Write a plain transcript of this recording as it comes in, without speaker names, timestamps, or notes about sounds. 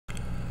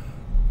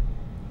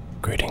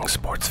Greetings,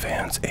 sports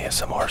fans.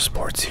 ASMR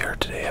Sports here.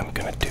 Today I'm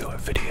going to do a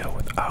video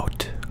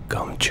without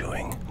gum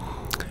chewing,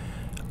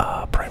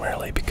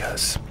 primarily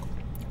because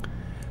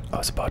I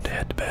was about to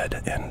head to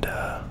bed and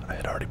I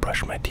had already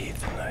brushed my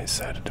teeth and I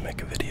decided to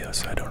make a video,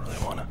 so I don't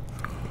really want to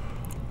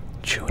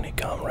chew any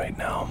gum right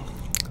now.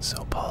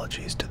 So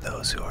apologies to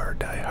those who are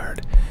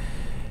diehard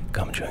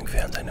gum chewing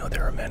fans. I know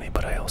there are many,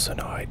 but I also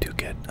know I do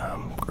get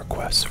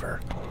requests for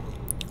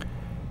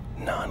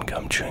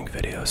non-gum chewing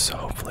videos, so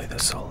hopefully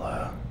this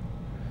will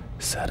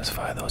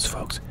satisfy those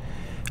folks.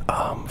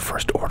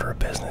 First order of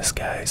business,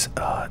 guys.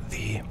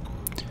 The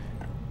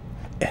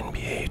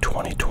NBA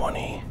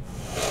 2020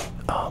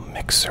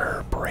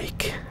 mixer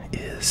break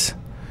is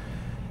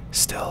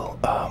still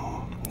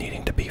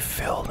needing to be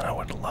filled, and I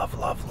would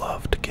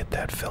love to get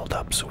that filled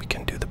up so we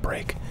can do the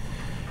break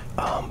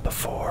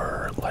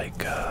before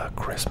like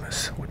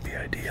Christmas would be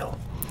ideal.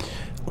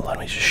 Let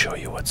me just show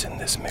you what's in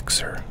this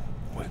mixer.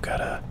 We've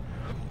got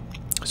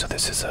so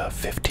this is a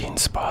 15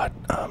 spot,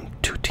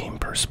 2 team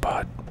per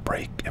spot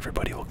break.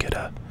 Everybody will get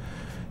a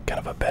kind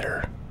of a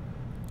better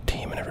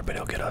team and everybody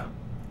will get a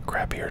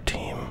crappier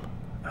team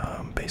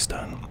based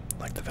on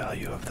like the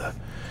value of the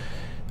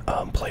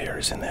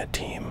players in that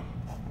team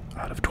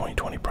out of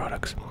 2020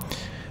 products.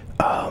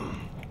 And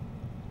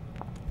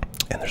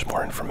there's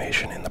more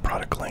information in the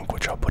product link,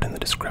 which I'll put in the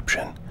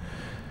description,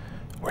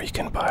 where you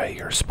can buy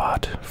your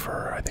spot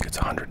for, I think it's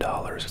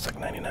 $100. It's like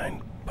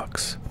 99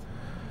 bucks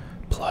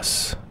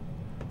plus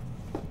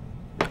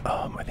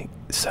I think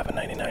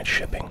 $7.99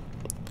 shipping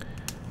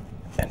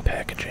and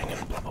packaging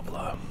and blah blah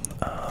blah,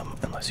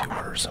 unless you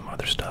order some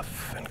other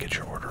stuff and get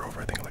your order over,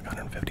 I think, like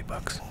 150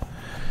 bucks.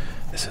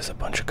 This is a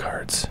bunch of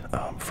cards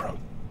from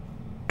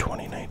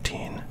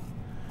 2019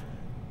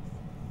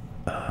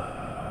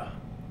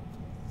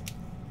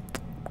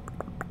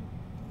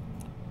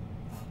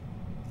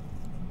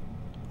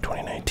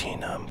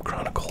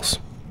 Chronicles.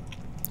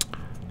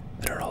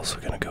 They're also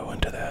going to go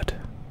into that.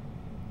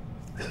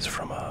 This is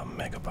from a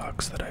mega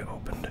box that I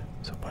opened.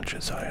 So a bunch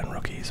of Zion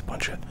rookies, a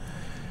bunch of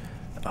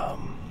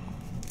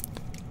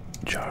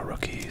Ja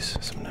rookies,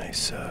 some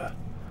nice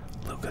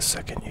Lucas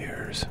second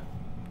years,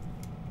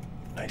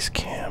 nice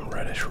Cam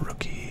Reddish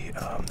rookie.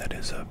 That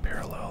is a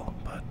parallel,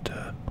 but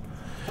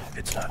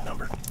it's not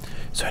numbered.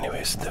 So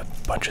anyways, the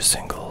bunch of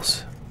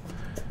singles,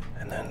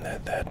 and then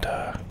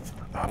that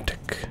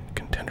optic,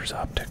 Contenders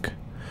optic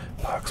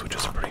box, which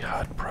is a pretty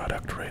hot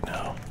product right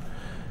now.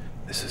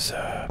 This is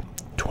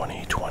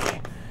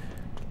 2020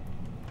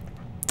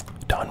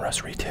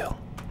 Donruss retail,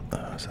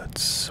 so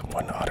that's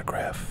 1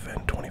 autograph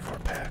and 24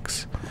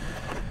 packs.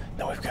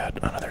 Then we've got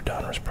another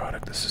Donruss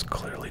product. This is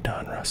clearly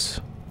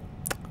Donruss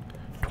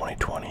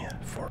 2020,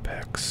 4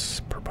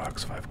 packs per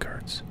box, 5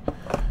 cards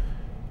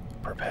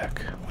per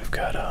pack. We've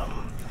got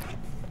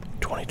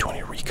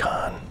 2020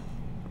 Recon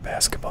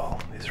basketball.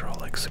 These are all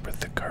like super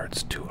thick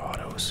cards, 2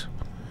 autos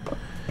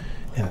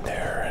in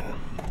there, and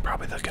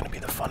probably that's going to be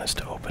the funnest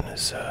to open,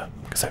 is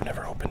because I've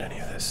never opened any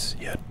of this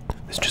yet.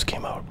 This just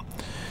came out.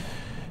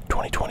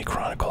 2020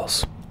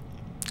 Chronicles,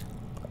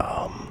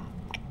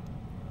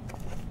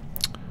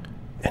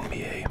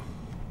 NBA.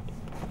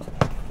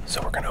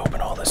 So we're going to open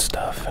all this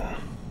stuff and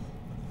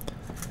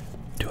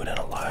do it in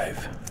a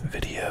live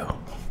video.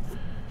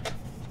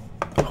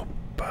 Hope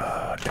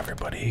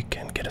everybody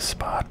can get a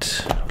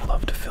spot. I'd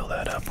love to fill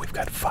that up. We've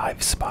got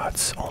 5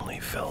 spots only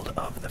filled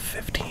of the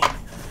 15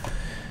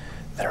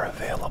 that are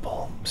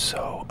available.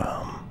 So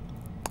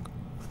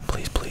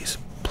please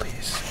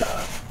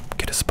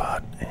get a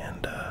spot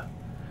and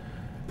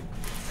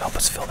help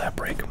us fill that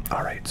break.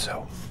 Alright,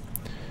 so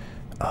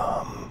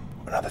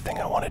another thing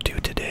I want to do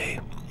today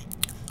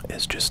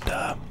is just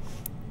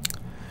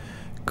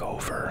go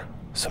over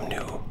some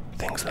new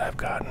things that I've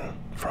gotten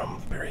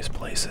from various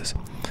places.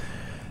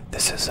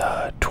 This is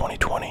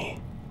 2020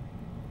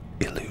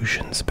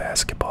 Illusions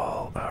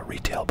basketball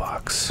retail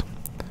box.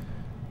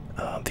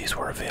 These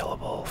were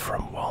available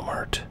from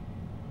Walmart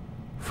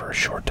for a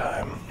short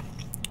time,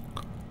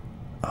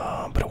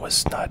 but it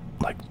was not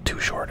like too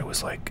short. It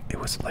was like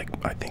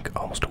I think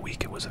almost a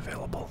week it was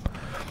available,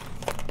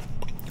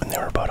 and they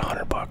were about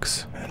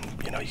 $100.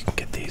 And you know, you can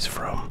get these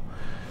from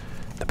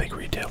the big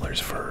retailers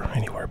for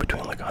anywhere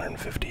between like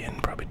 150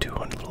 and probably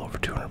 200, a little over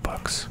 200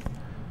 bucks.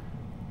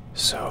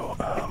 So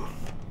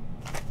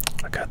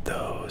I got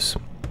those.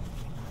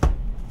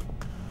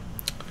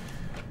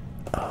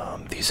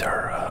 These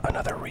are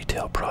another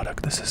retail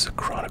product. This is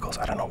Chronicles.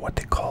 I don't know what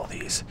they call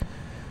these.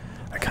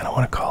 I kind of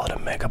want to call it a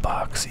mega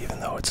box, even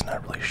though it's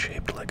not really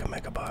shaped like a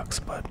mega box,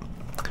 but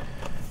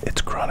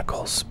it's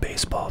Chronicles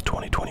Baseball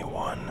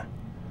 2021.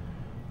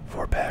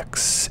 4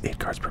 packs, 8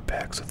 cards per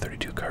pack, so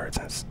 32 cards,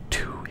 and it's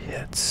 2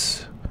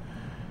 hits.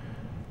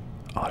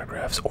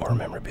 Autographs or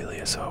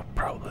memorabilia, so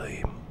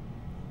probably,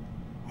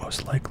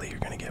 most likely, you're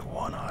going to get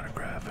 1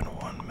 autograph and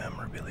 1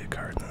 memorabilia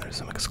card, and then there's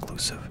some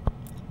exclusive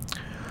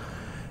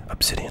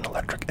Obsidian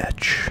Electric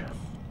Etch,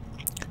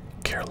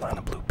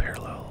 Carolina Blue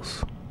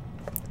Parallels,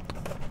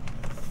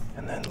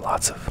 and then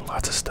lots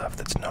of stuff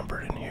that's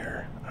numbered in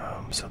here,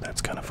 so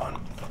that's kind of fun.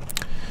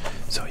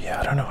 So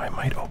yeah, I don't know. I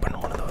might open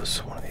one of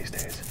those one of these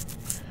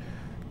days.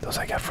 Those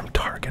I got from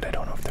Target. I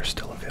don't know if they're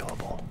still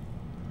available.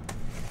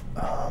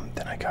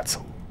 Then I got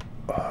some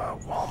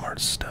Walmart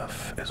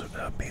stuff, as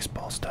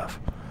baseball stuff.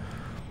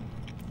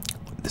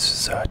 This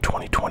is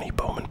 2020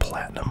 Bowman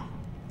Platinum.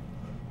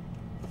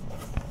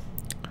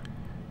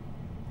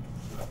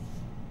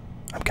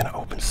 I'm gonna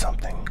open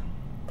something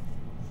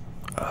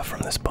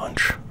from this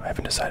bunch. I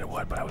haven't decided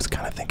what, but I was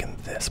kind of thinking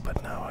this,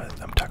 but now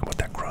I'm talking about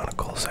that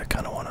Chronicles. I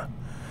kind of want to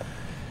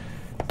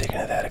dig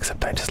into that,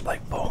 except I just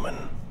like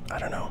Bowman. I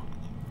don't know.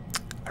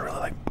 I really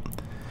like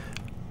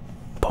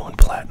Bowman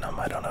Platinum.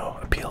 I don't know.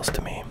 Appeals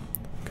to me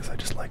because I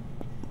just like,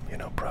 you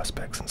know,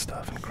 prospects and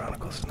stuff, and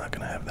Chronicles is not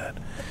going to have that.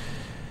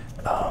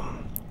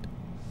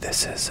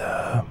 This is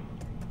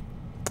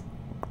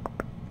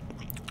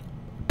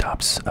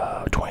Topps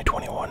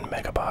 2021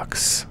 Mega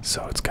Box,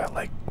 so it's got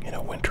like, you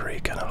know, wintry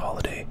kind of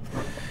holiday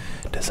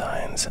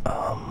designs.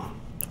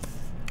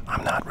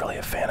 I'm not really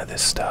a fan of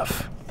this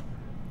stuff,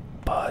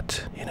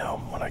 but you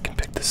know, when I can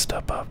pick this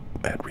stuff up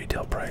at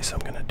retail price, I'm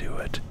gonna do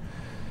it.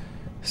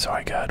 So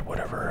I got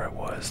whatever it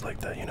was, like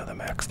the, you know, the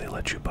max they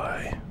let you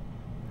buy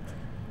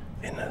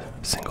in a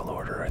single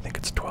order. I think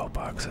it's 12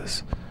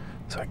 boxes.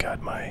 So I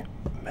got my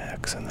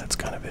max, and that's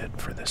kind of it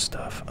for this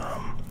stuff.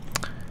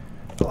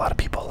 A lot of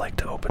people like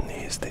to open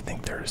these. They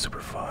think they're super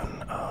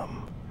fun.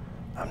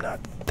 I'm not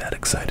that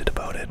excited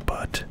about it,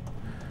 but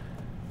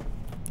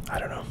I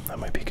don't know. I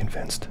might be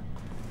convinced.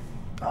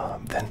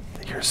 Then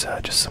here's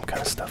just some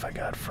kind of stuff I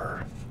got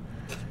for,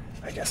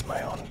 I guess,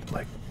 my own,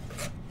 like,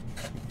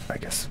 I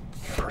guess,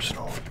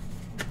 personal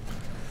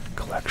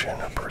collection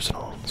or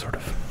personal sort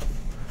of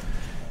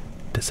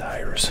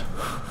desires.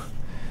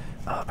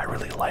 I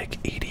really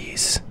like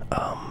 80s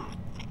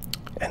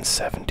and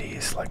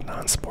 70s, like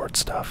non-sport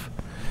stuff.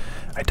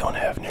 I don't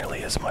have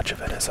nearly as much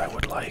of it as I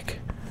would like,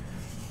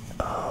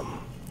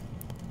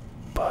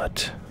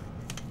 but,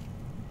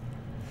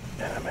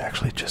 and I'm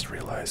actually just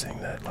realizing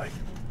that, like,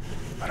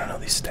 I don't know,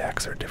 these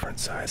stacks are different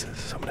sizes,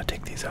 so I'm going to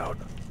take these out.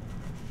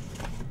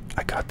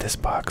 I got this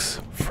box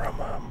from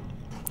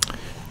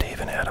Dave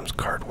and Adam's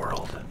Card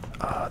World.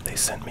 They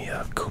sent me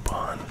a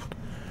coupon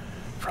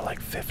for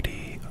like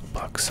 $50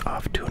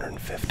 off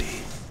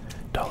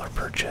 $250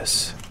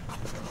 purchase,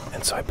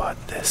 and so I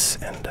bought this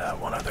and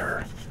one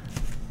other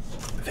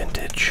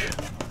vintage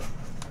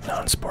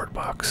non-sport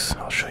box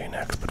I'll show you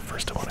next. But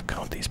first I want to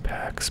count these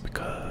packs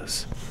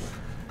because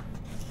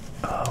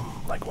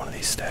like one of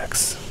these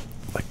stacks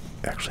like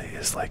actually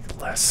is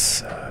like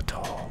less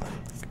tall than,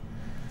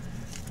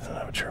 I'm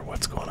not sure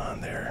what's going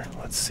on there.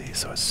 Let's see.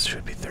 So it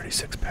should be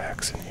 36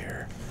 packs in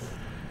here.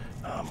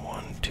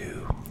 1,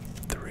 2,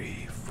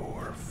 3,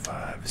 4,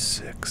 5,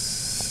 6,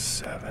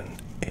 7,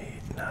 8,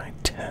 9,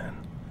 10.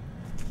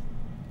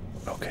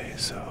 Okay,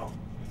 so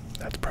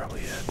that's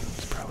probably it.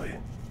 It's probably.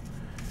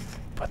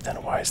 But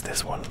then why is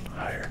this one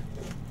higher?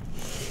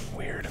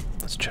 Weird.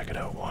 Let's check it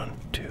out. 1,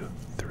 2,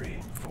 3,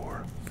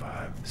 4,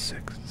 5,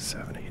 6,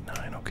 7, 8,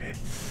 9. Okay.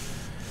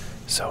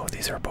 So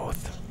these are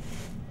both,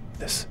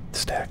 this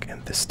stack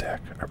and this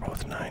stack are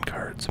both 9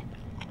 cards.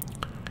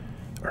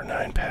 Or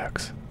 9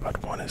 packs.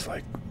 But one is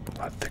like a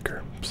lot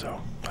thicker.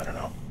 So I don't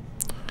know.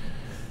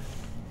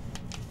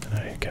 And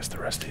I guess the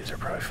rest of these are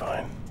probably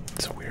fine.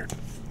 It's weird.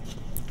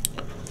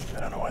 I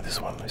don't know why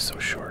this one is so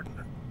short.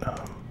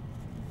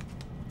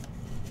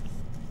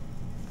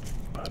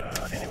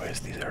 But anyways,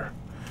 these are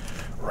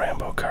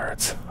Rambo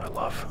cards. I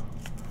love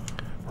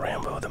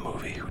Rambo the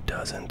movie. Who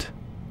doesn't?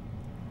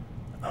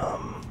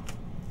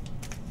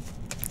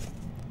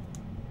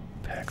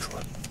 Packs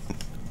look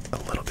a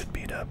little bit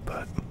beat up,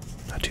 but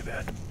not too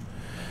bad.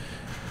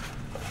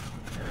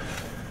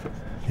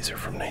 These are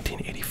from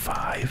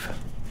 1985.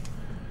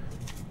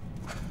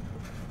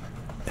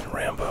 And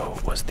Rambo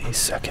was the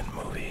second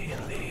movie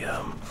in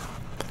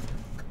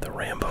the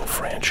Rambo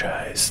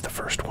franchise. The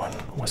first one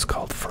was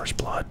called First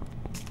Blood.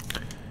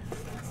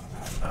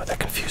 That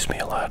confused me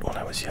a lot when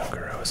I was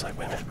younger. I was like,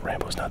 wait a minute,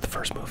 Rambo's not the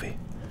first movie.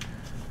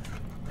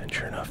 And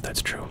sure enough,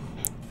 that's true.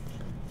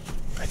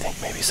 I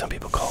think maybe some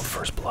people call it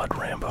First Blood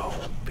Rambo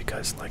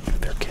because, like,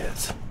 they're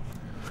kids.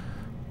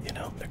 You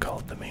know, they call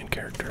it the main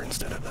character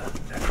instead of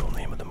the actual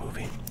name of the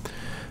movie.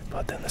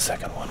 But then the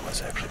second one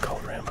was actually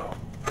called Rambo.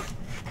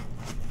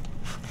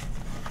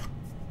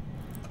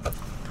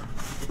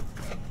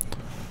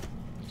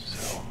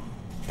 So,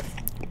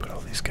 put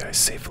all these guys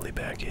safely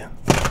back in.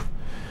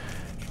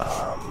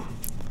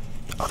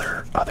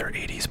 Other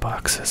 80s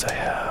boxes I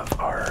have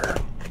are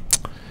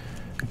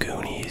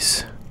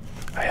Goonies.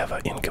 I have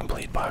an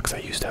incomplete box. I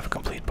used to have a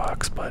complete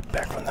box, but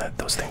back when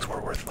those things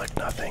were worth like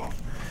nothing,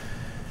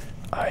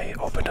 I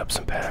opened up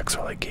some packs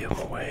or like gave them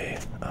away.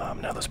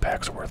 Now those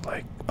packs are worth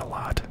like a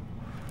lot.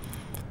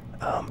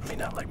 I mean,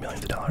 not like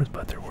millions of dollars,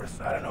 but they're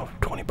worth, I don't know,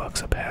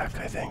 $20 a pack,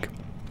 I think.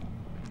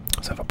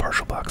 So I have a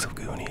partial box of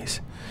Goonies.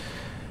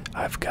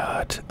 I've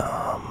got,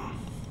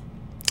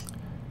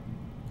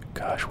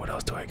 gosh, what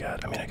else do I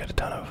got? I mean, I got a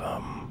ton of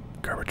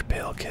Garbage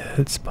Pail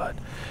Kids, but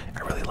I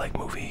really like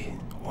movie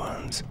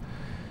ones.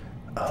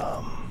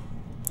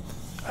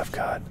 I've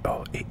got,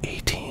 oh,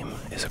 A-Team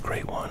is a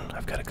great one.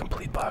 I've got a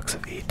complete box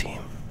of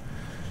A-Team.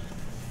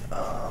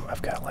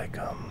 I've got like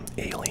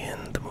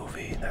Alien, the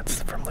movie.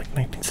 That's from like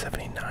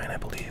 1979, I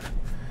believe.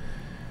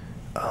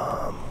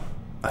 I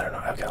don't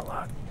know. I've got a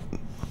lot.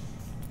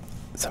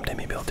 Someday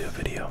maybe I'll do a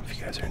video if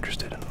you guys are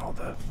interested in all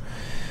the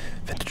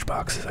vintage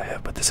boxes I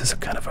have. But this is a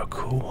kind of a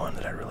cool one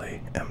that I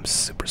really am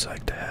super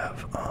psyched to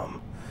have.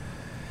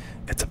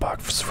 It's a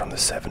box from the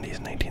 70s,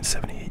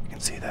 1978. You can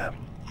see that.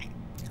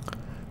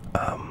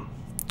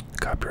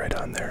 Copyright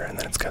on there, and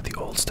then it's got the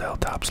old style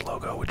Topps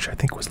logo, which I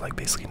think was like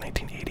basically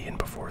 1980 and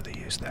before they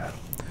used that.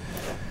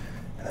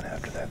 And then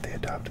after that they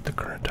adopted the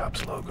current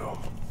Topps logo.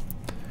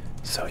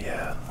 So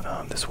yeah,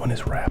 this one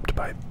is wrapped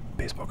by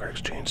Baseball Card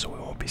Exchange, so we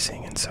won't be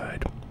seeing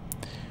inside.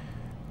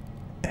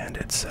 And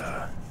it's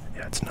yeah,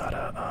 it's not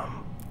a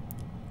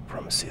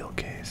from a seal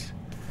case.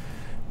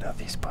 Now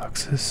these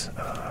boxes,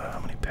 how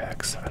many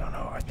packs? I don't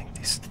know. I think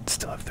these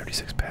still have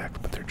 36 packs,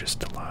 but they're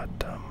just a lot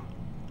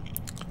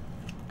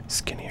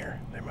skinnier.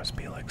 There must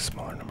be like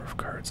smaller number of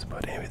cards.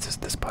 But anyways,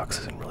 this box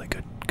is in really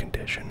good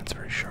condition. It's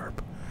very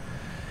sharp.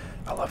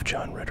 I love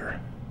John Ritter.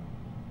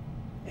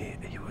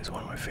 He was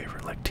one of my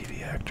favorite like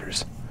TV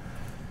actors.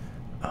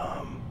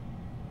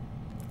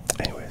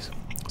 Anyways,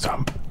 so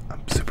I'm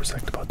super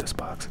psyched about this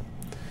box.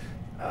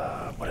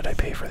 What did I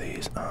pay for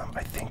these?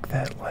 I think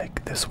that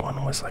like this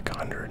one was like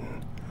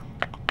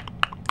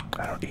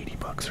 80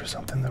 bucks or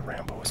something. The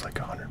Rambo was like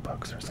 100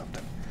 bucks or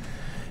something.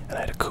 And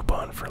I had a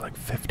coupon for like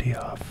 50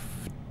 off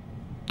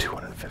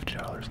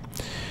 $250.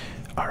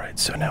 Alright,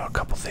 so now a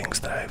couple things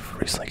that I've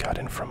recently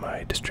gotten from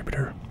my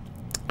distributor.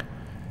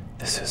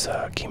 This is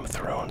Game of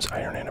Thrones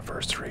Iron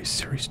Anniversary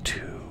Series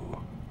 2.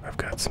 I've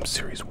got some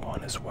Series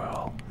 1 as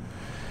well.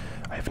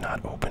 I have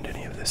not opened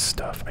any of this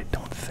stuff, I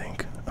don't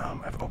think.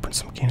 I've opened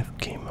some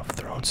Game of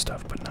Thrones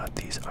stuff, but not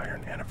these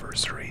Iron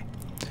Anniversary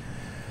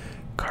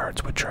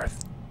cards, which are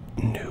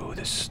new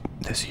this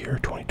year,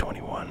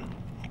 2021.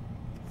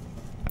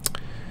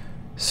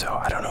 So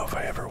I don't know if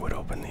I ever would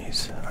open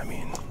these. I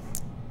mean,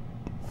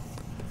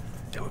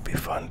 it would be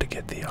fun to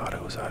get the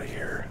autos out of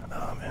here,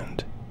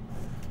 and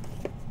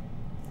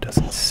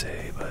doesn't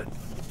say, but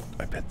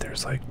I bet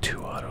there's like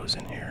 2 autos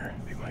in here,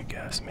 would be my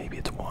guess. Maybe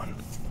it's 1.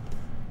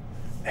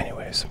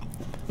 Anyways,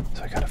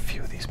 so I got a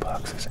few of these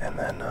boxes, and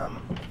then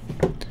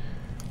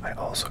I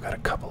also got a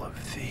couple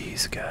of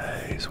these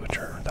guys, which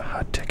are the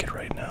hot ticket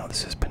right now.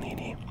 This is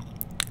Panini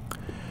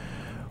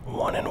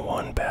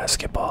 1-in-1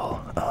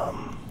 basketball.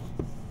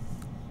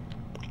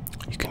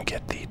 You can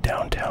get the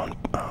downtown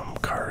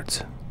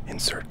cards,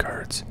 insert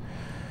cards,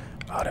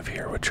 out of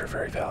here, which are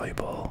very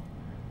valuable.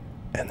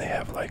 And they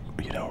have, like,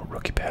 you know,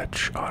 rookie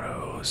patch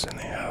autos, and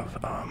they have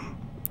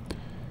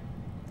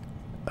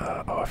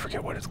oh, I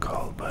forget what it's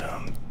called, but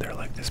they're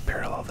like this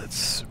parallel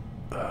that's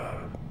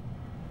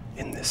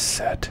in this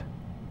set,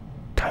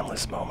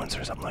 Timeless Moments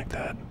or something like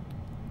that.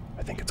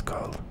 I think it's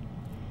called.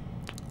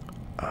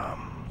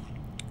 I'm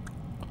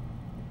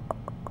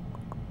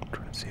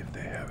trying to see if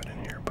they have it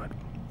in here, but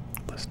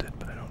listed,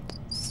 but I don't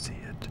see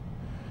it.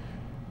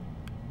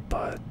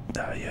 But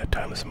yeah,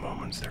 Timeless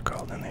Moments they're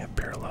called, and they have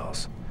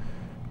parallels.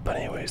 But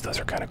anyways, those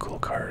are kind of cool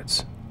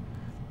cards.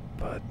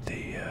 But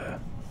the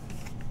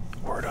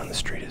word on the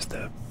street is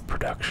the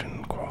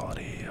production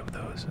quality of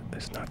those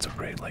is not so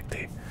great. Like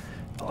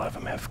a lot of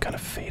them have kind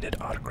of faded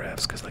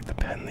autographs because like the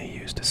pen they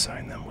used to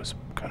sign them was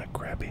kind of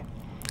crappy.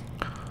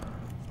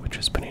 Which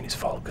is Panini's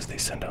fault because they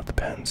send out the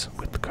pens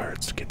with the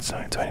cards to get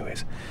signed. So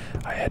anyways,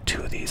 I had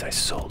 2 of these. I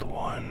sold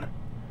one.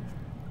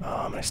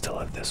 I still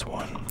have this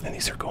one. And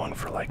these are going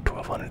for like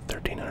 $1,200,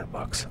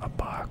 $1,300 a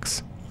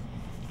box.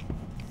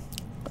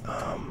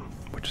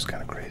 Which is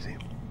kind of crazy.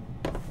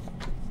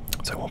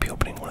 So I won't be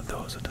opening one of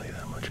those, I'll tell you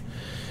that much.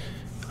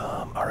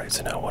 Alright,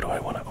 so now what do I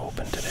want to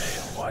open today?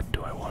 What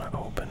do I want to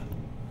open?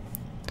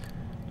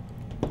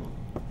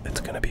 It's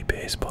going to be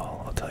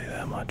baseball, I'll tell you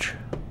that much.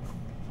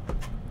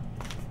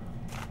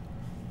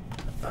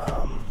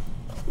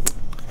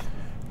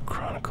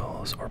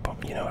 Chronicles, or,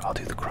 you know what, I'll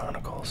do the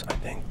Chronicles, I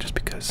think, just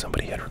because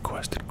somebody had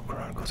requested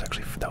Chronicles.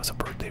 Actually, that was a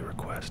birthday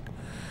request.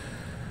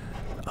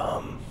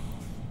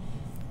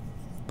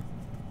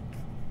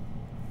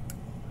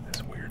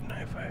 This weird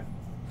knife I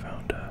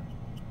found, I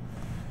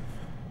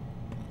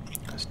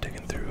was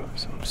digging through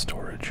some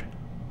storage.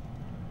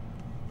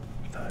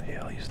 Thought,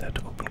 yeah, I'll use that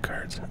to open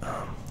cards.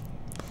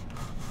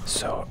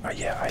 So,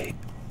 yeah, I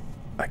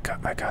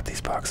got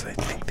these boxes. I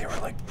think they were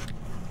like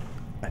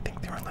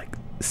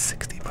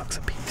 $60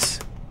 a piece.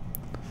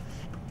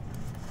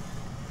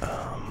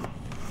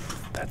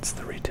 That's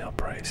the retail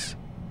price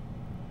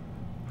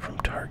from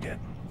Target.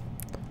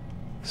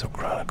 So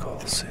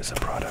Chronicles is a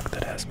product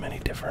that has many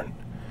different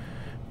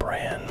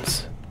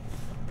brands,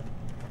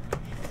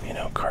 you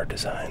know, card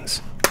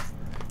designs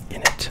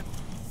in it.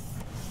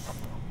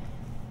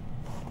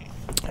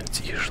 And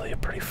it's usually a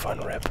pretty fun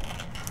rip.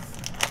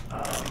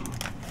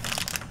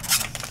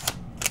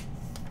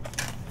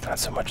 Not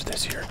so much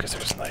this year because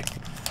there's like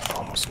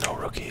almost no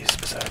rookies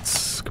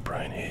besides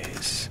Brian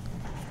Hayes.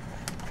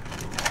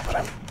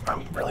 But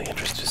I'm really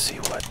interested to see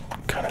what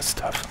kind of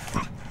stuff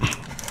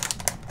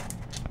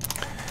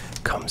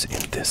comes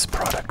in this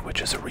product,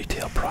 which is a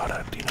retail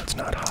product. You know, it's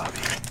not hobby.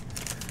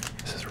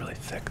 This is really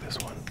thick, this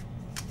one.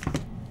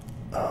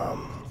 You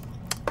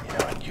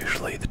know, and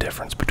usually the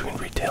difference between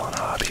retail and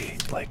hobby,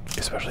 like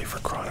especially for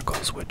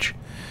Chronicles, which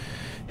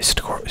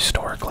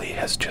historically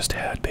has just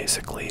had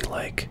basically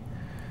like,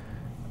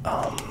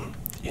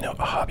 you know,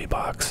 a hobby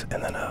box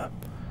and then a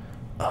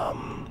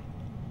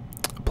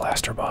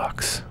blaster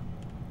box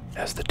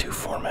as the two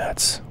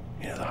formats.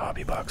 You know, the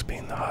hobby box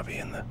being the hobby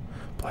and the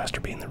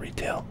blaster being the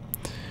retail.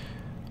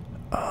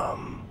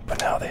 But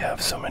now they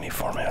have so many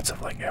formats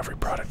of like every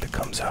product that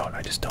comes out.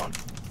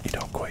 You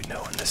don't quite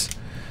know. And this,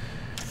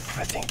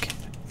 I think,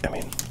 I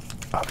mean,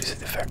 obviously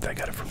the fact that I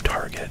got it from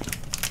Target,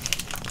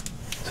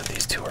 so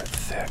these two are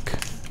thick.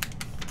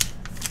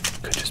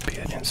 Could just be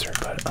an insert,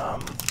 but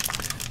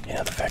you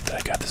know, the fact that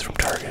I got this from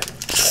Target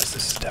says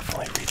this is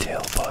definitely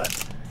retail, but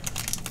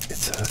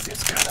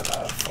it's kind of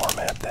a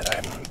format that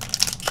I'm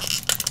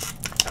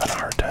having a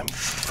hard time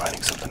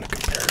finding something to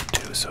compare it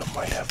to, so it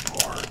might have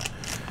more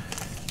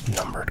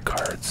numbered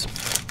cards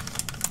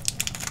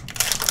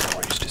than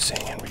we're used to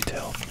seeing in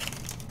retail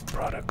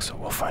products, so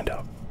we'll find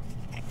out.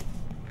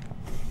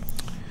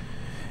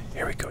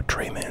 Here we go,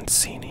 Trey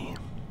Mancini.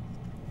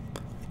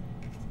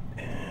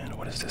 And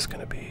what is this going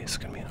to be? It's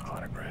going to be an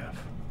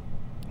autograph.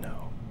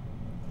 No.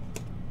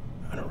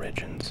 An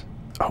Origins.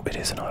 Oh, it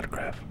is an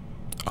autograph.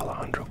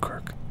 Alejandro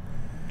Kirk.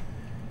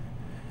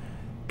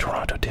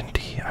 Toronto, didn't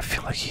he? I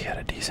feel like he had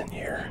a decent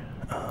year.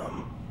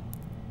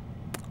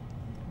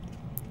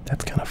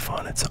 That's kind of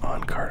fun. It's an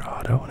on-card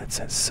auto, and it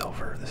says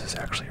silver. This is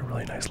actually a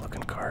really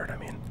nice-looking card. I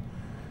mean,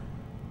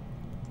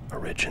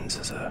 Origins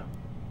is a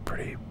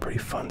pretty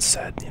fun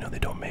set. You know, they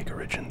don't make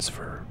Origins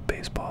for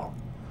baseball,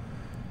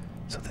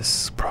 so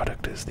this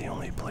product is the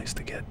only place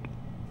to get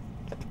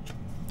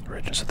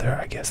Origins. So there,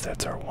 I guess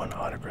that's our one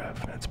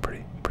autograph, and it's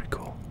pretty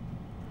cool.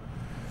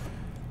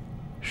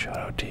 Shout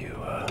out to you,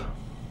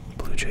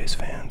 Blue Jays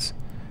fans.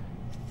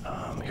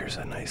 Here's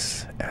a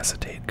nice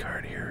acetate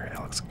card here.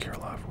 Alex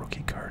Kirilloff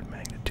rookie card,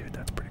 magnitude.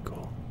 That's pretty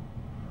cool.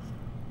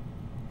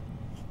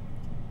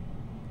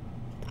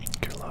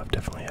 Kirilloff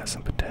definitely has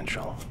some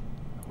potential.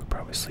 We'll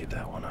probably sleeve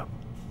that one up.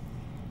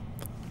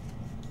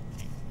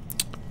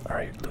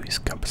 Alright, Luis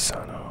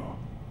Campusano.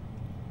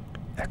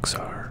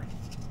 XR.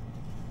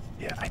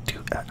 Yeah, I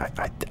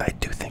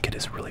do think it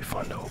is really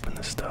fun to open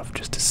this stuff,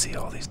 just to see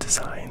all these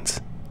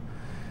designs.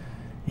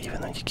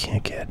 Even though you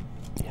can't get,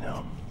 you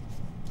know.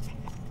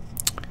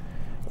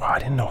 Wow, I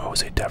didn't know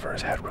Jose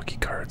Devers had rookie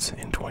cards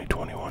in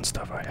 2021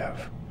 stuff.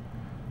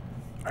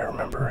 I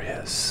remember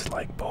his,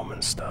 like,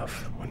 Bowman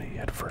stuff when he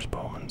had first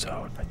Bowman's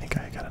out. I think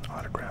I got an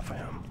autograph of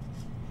him.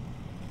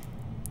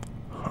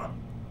 Huh.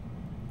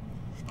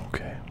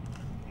 Okay.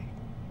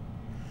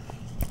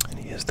 And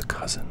he is the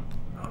cousin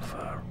of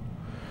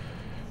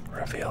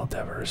Rafael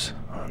Devers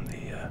on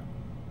the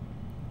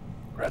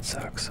Red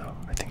Sox, so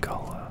I think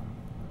I'll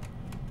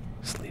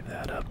sleeve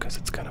that up because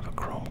it's kind of a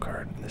chrome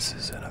card. And this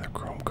is another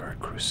chrome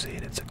card,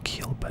 Crusade. It's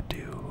Akil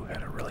Badu, who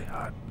had a really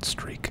hot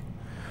streak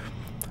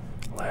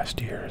last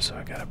year, so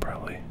I gotta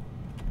probably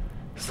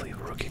sleeve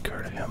a rookie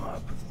card of him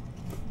up.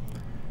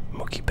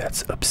 Mookie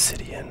Betts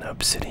Obsidian.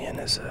 Obsidian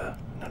is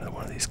another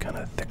one of these kind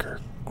of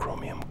thicker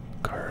chromium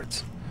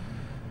cards.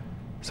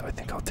 So I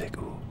think I'll take,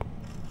 ooh,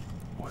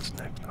 what's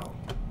next?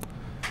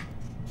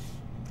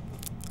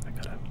 I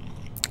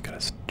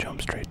gotta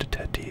jump straight to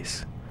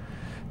Tatis.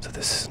 So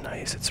this is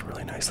nice. It's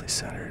really nicely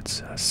centered.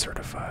 It's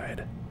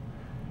certified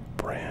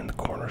brand. The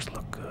corners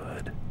look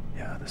good.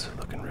 Yeah, this is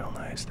looking real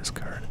nice, this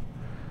card.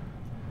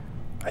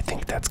 I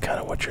think that's kind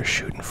of what you're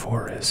shooting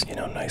for, is, you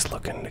know, nice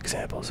looking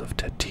examples of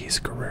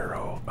Tatis,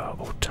 Guerrero,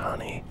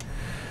 Ohtani,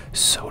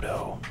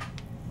 Soto,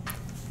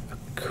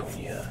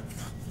 Acuna.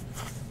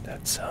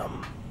 That's,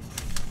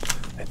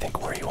 I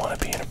think where you want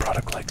to be in a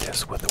product like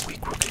this with a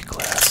weak rookie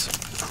class.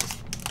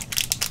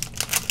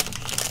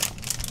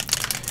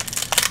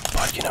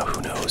 But, you know,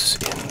 who knows,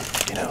 in,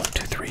 you know,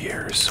 2-3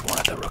 years, one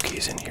of the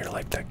rookies in here,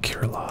 like that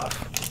Kirilloff,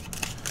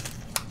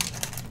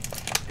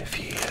 if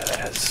he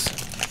has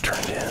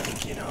turned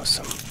in, you know,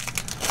 some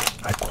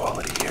high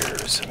quality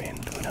years, I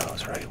mean, who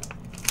knows, right?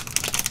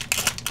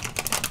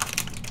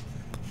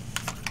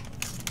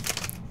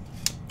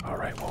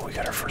 Alright, well, we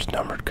got our first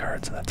numbered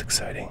card, so that's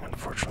exciting.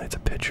 Unfortunately, it's a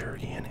pitcher,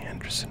 Ian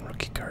Anderson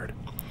rookie card.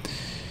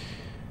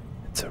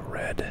 It's a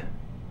red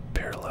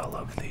parallel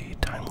of the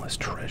Timeless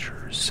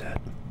Treasures set.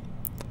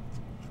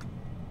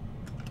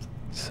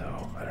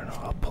 So, I don't know,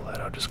 I'll pull that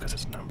out just because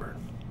it's numbered.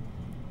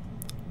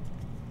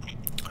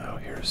 Oh,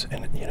 here's,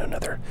 and you know,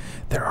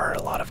 there are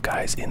a lot of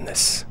guys in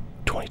this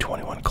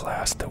 2021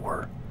 class that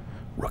were,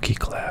 rookie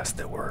class,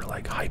 that were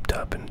like hyped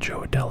up, and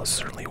Joe Adell is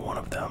certainly one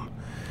of them.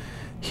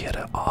 He had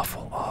an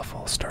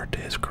awful start to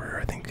his career.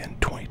 I think in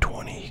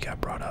 2020 he got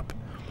brought up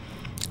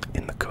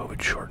in the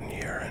COVID shortened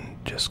year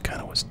and just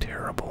kind of was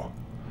terrible.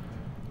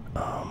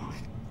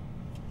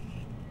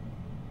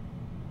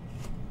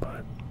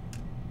 But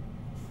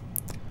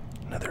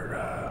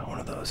another one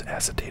of those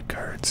acetate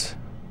cards.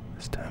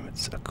 This time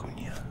it's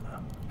Acuna.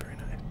 Very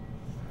nice.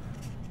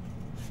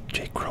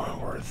 Jake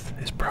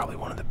Cronenworth is probably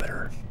one of the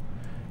better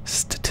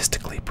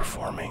statistically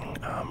performing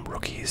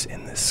rookies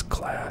in this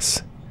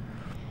class.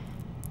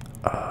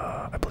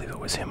 I believe it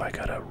was him. I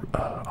got a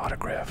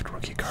autographed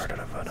rookie card out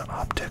of an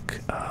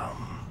Optic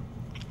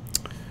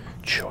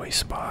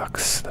choice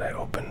box that I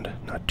opened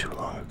not too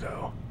long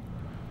ago.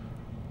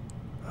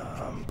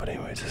 But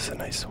anyways, this is a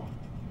nice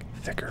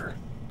thicker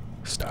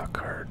stock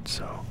card,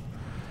 so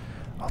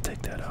I'll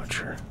take that out,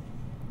 sure.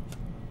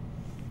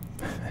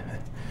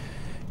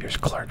 Here's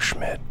Clark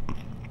Schmidt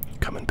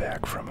coming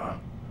back from a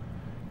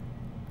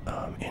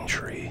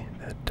injury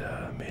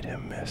that made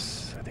him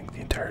miss, I think,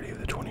 the entirety of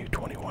the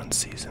 2021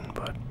 season,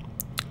 but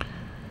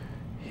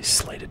he's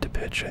slated to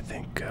pitch, I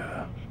think,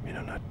 you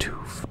know, not too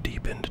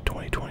deep into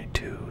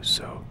 2022,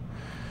 so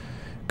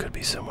could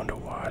be someone to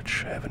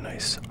watch. I have a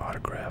nice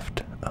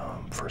autographed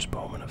first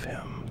Bowman of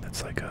him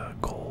that's like a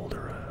gold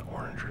or an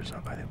orange or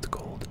something. I think it's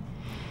gold.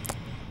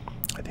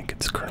 I think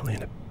it's currently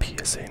in a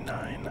PSA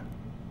 9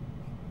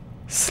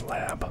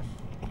 slab.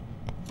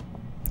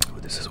 Ooh,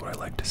 this is what I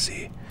like to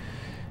see.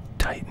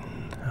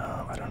 Titan,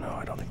 I don't know,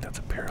 I don't think that's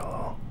a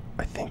parallel.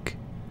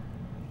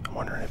 I'm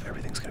wondering if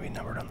everything's going to be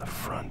numbered on the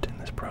front in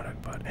this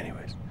product, but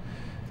anyways.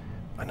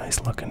 A nice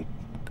looking,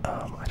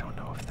 I don't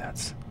know if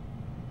that's,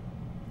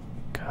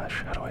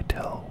 gosh, how do I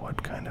tell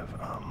what kind of,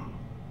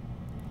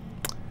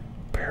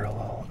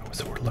 parallel?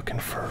 So we're looking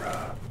for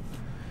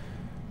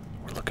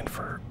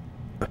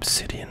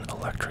Obsidian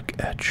Electric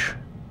Etch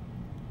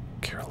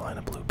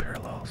Carolina Blue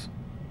parallels,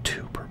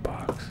 2 per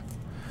box.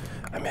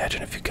 I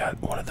imagine if you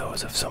got one of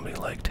those of somebody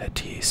like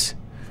Tatis.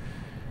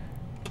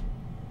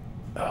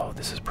 Oh,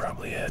 this is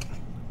probably it.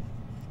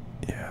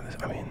 Yeah,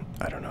 I mean,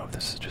 I don't know if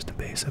this is just a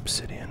base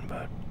Obsidian,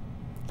 but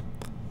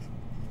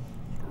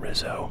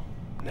Rizzo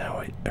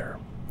now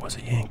was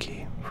a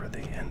Yankee for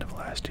the end of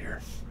last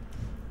year.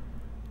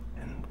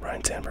 And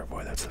Ryan Sandberg,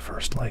 boy, that's the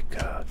first like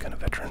kind of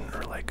veteran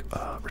or like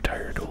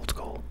retired old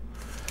school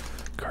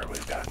card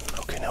we've gotten.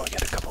 Okay, now we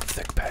get a couple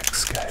thick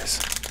packs, guys.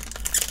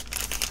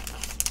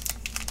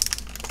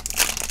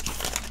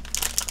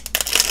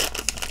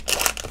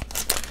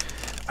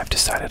 I've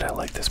decided I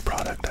like this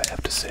product. I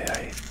have to say,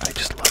 I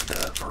just love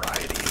the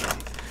variety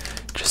and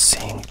just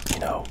seeing, you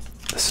know,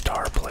 the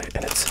star play,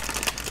 and it's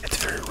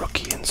very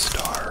rookie and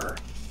star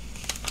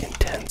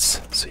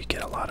intense. So you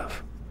get a lot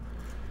of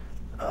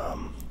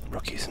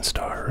rookies and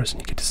stars,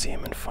 and you get to see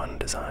them in fun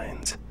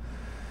designs.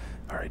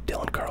 All right,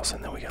 Dylan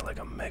Carlson. Then we got like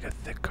a mega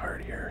thick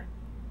card here.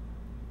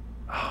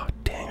 Oh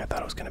dang! I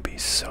thought it was gonna be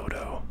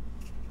Soto.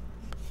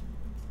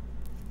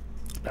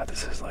 Now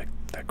this is like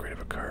that great of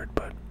a card,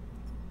 but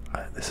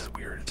this is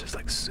weird. It's just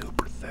like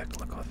super thick.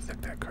 Look how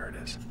thick that card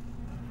is.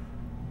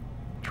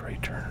 Trey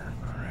Turner.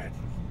 All right.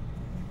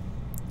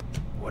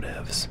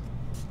 Whatevs.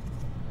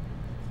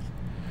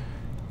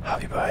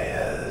 Javi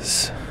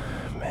Baez.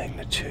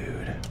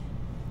 Magnitude.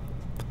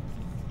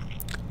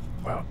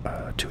 Wow,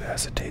 2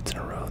 acetates in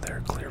a row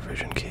there. Clear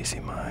Vision, Casey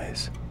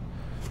Mize.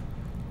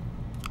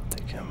 I'll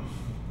take him.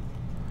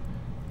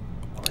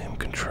 William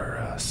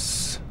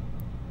Contreras.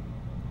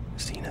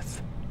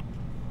 Zenith.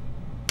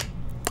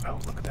 Oh,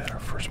 look at that, our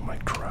first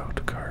Mike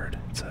Trout card.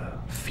 It's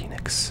a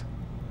Phoenix.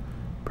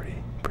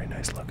 Pretty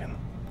nice looking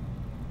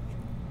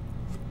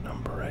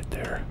number right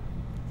there.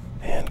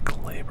 And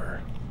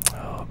Glaber.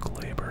 Oh,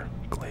 Glaber.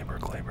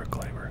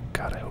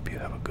 God, I hope you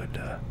have a good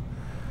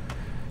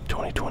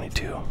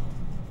 2022.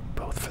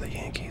 Both for the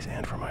Yankees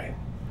and for my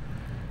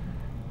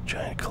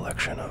giant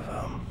collection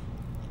of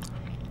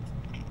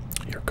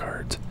your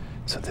cards.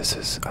 So this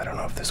is, I don't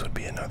know if this would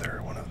be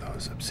another one of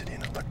those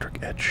Obsidian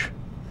Electric Etch.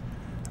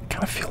 I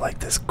kind of feel like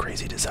this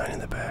crazy design in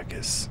the back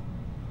is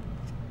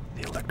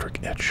the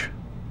Electric Etch.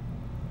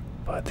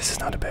 But this is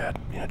not a bad,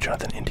 you know,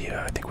 Jonathan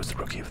India, I think, was the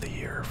Rookie of the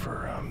Year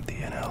for the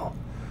NL.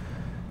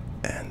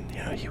 And, you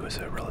know, he was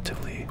a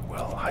relatively,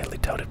 well, highly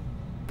touted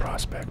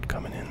prospect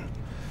coming in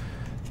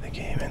the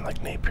game. And,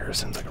 like, Nate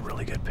Pearson's, like, a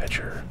really good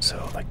pitcher.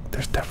 So, like,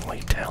 there's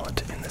definitely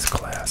talent in this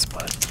class,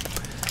 but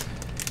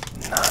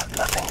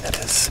nothing that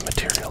is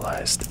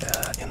materialized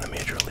in the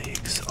major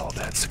leagues all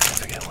that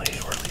significantly,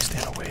 or at least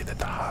in a way that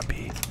the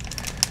hobby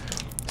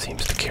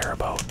seems to care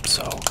about.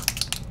 So,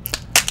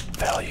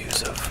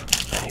 values of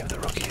any of the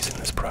rookies in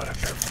this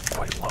product are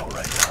quite low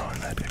right now,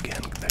 and that,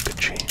 again, that could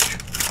change.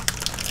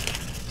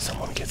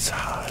 Someone gets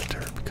hot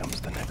or becomes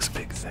the next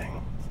big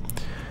thing.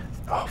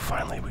 Oh,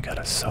 finally we got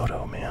a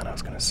Soto, man. I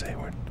was gonna say,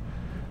 I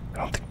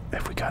don't think,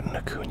 have we gotten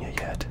Acuna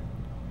yet?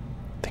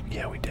 I think,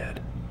 yeah, we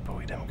did, but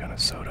we haven't got a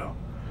Soto.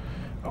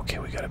 Okay,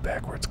 we got a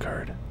backwards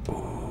card.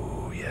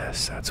 Ooh,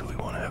 yes, that's what we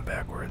want to have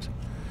backwards.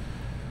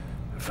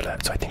 For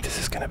that, so I think this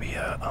is gonna be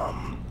a,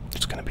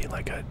 it's gonna be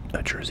like a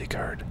jersey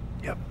card.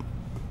 Yep.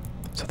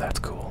 So that's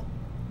cool.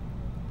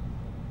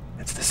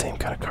 It's the same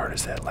kind of card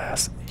as that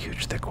last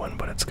huge thick one,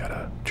 but it's got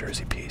a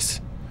jersey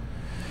piece.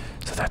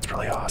 So that's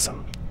really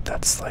awesome.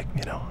 That's like,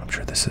 you know, I'm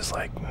sure this is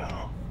like, you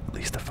know, at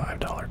least a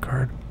 $5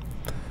 card.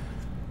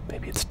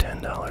 Maybe it's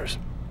 $10.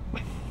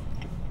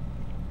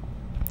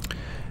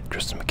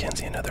 Tristan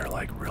McKenzie, another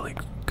like really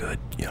good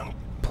young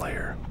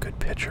player, good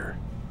pitcher.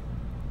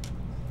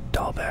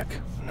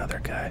 Dahlbeck, another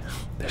guy.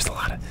 There's a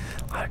lot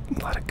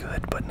of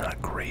good, but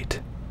not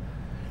great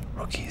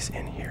rookies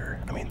in here.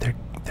 I mean,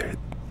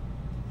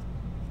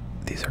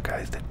 these are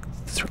guys that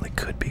certainly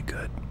could be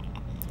good.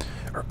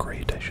 Or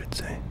great, I should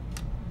say.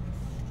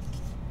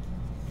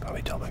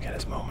 Bobby Delbeck had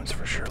his moments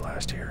for sure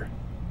last year.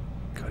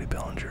 Cody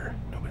Bellinger,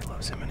 nobody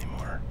loves him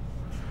anymore.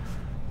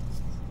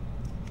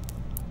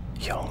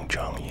 Young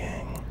Jong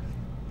Yang.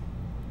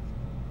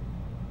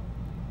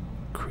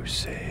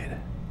 Crusade.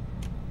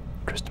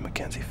 Tristan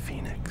McKenzie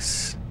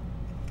Phoenix.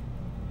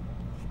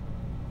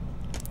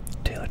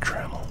 Taylor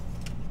Trammell.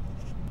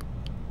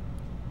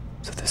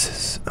 So this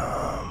is,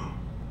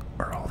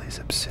 are all these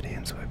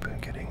obsidians we've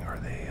been getting, are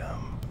they,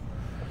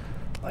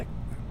 like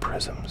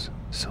prisms,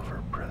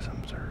 silver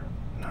prisms, or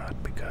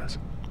not? Because,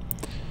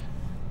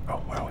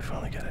 oh wow, we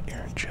finally got an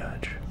Aaron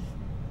Judge.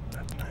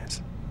 That's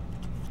nice.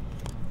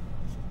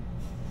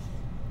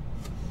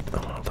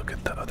 I want to look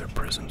at the other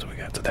prisms we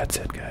got. So that's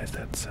it, guys.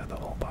 That's the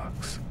whole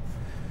box.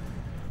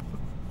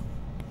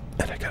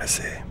 And I gotta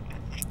say,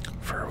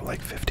 for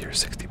like 50 or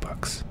 60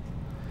 bucks,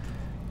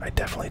 I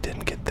definitely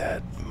didn't get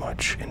that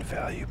much in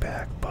value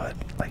back, but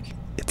like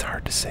it's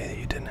hard to say that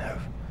you didn't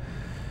have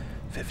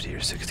 $50 or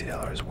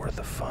 $60 worth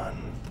of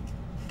fun.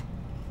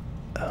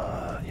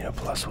 You know,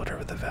 plus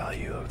whatever the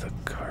value of the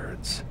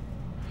cards.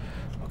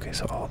 Okay,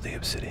 so all the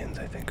obsidians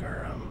I think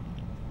are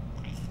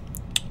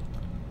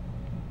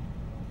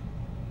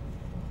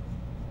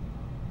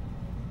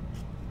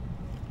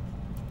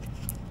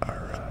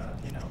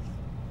you know,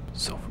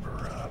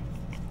 silver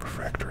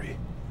refractory.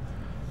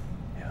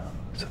 Yeah,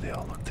 so they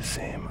all look the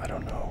same. I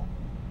don't know.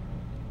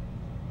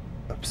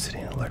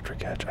 Obsidian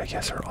Electric Edge, I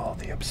guess, are all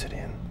the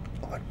obsidian.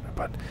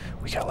 But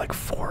we got like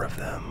 4 of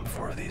them,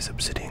 4 of these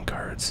obsidian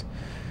cards.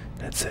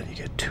 And it said you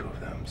get 2 of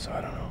them, so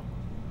I don't know.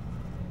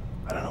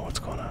 I don't know what's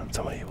going on.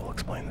 Somebody will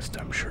explain this,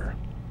 I'm sure.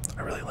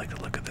 I really like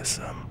the look of this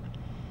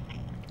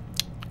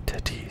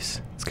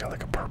Tatis. It's got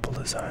like a purple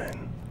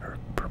design, or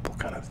purple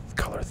kind of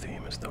color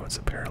theme, as though it's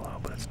a parallel,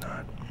 but it's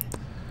not.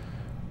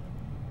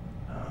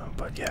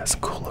 But yeah, some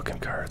cool looking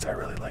cards. I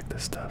really like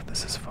this stuff.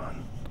 This is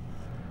fun.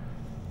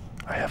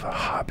 I have a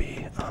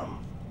hobby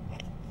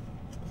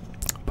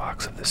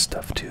box of this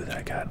stuff too that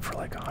I got for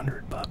like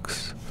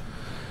 $100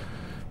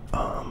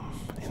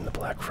 in the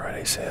Black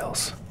Friday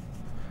sales.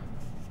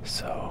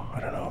 So I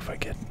don't know if I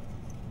get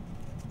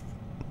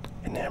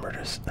enamored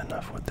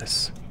enough with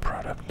this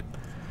product.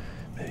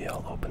 Maybe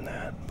I'll open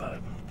that,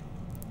 but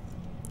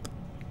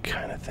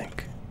kind of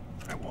think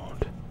I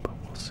won't. But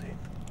we'll see.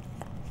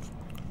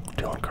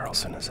 Dylan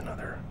Carlson is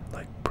another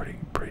like pretty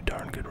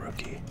darn good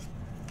rookie,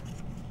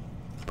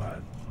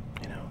 but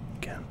you know,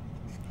 again,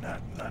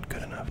 not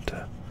good enough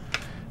to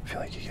feel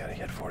like you gotta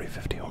get 40,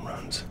 50 home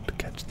runs to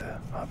catch the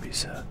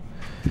hobby's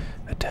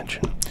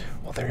attention.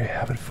 Well, there you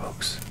have it,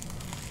 folks.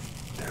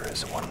 There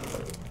is one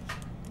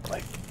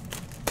like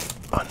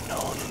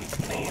unknown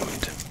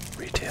named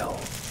retail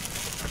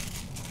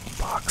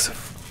box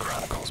of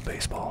Chronicles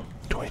Baseball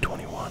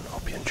 2021.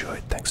 Hope you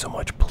enjoyed. Thanks so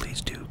much.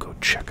 Please do go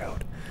check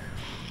out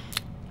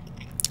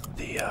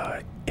the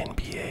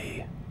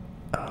NBA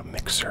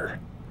mixer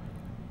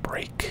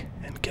break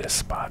and get a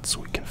spot so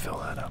we can fill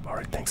that up.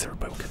 Alright, thanks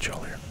everybody. We'll catch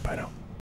y'all later. Bye now.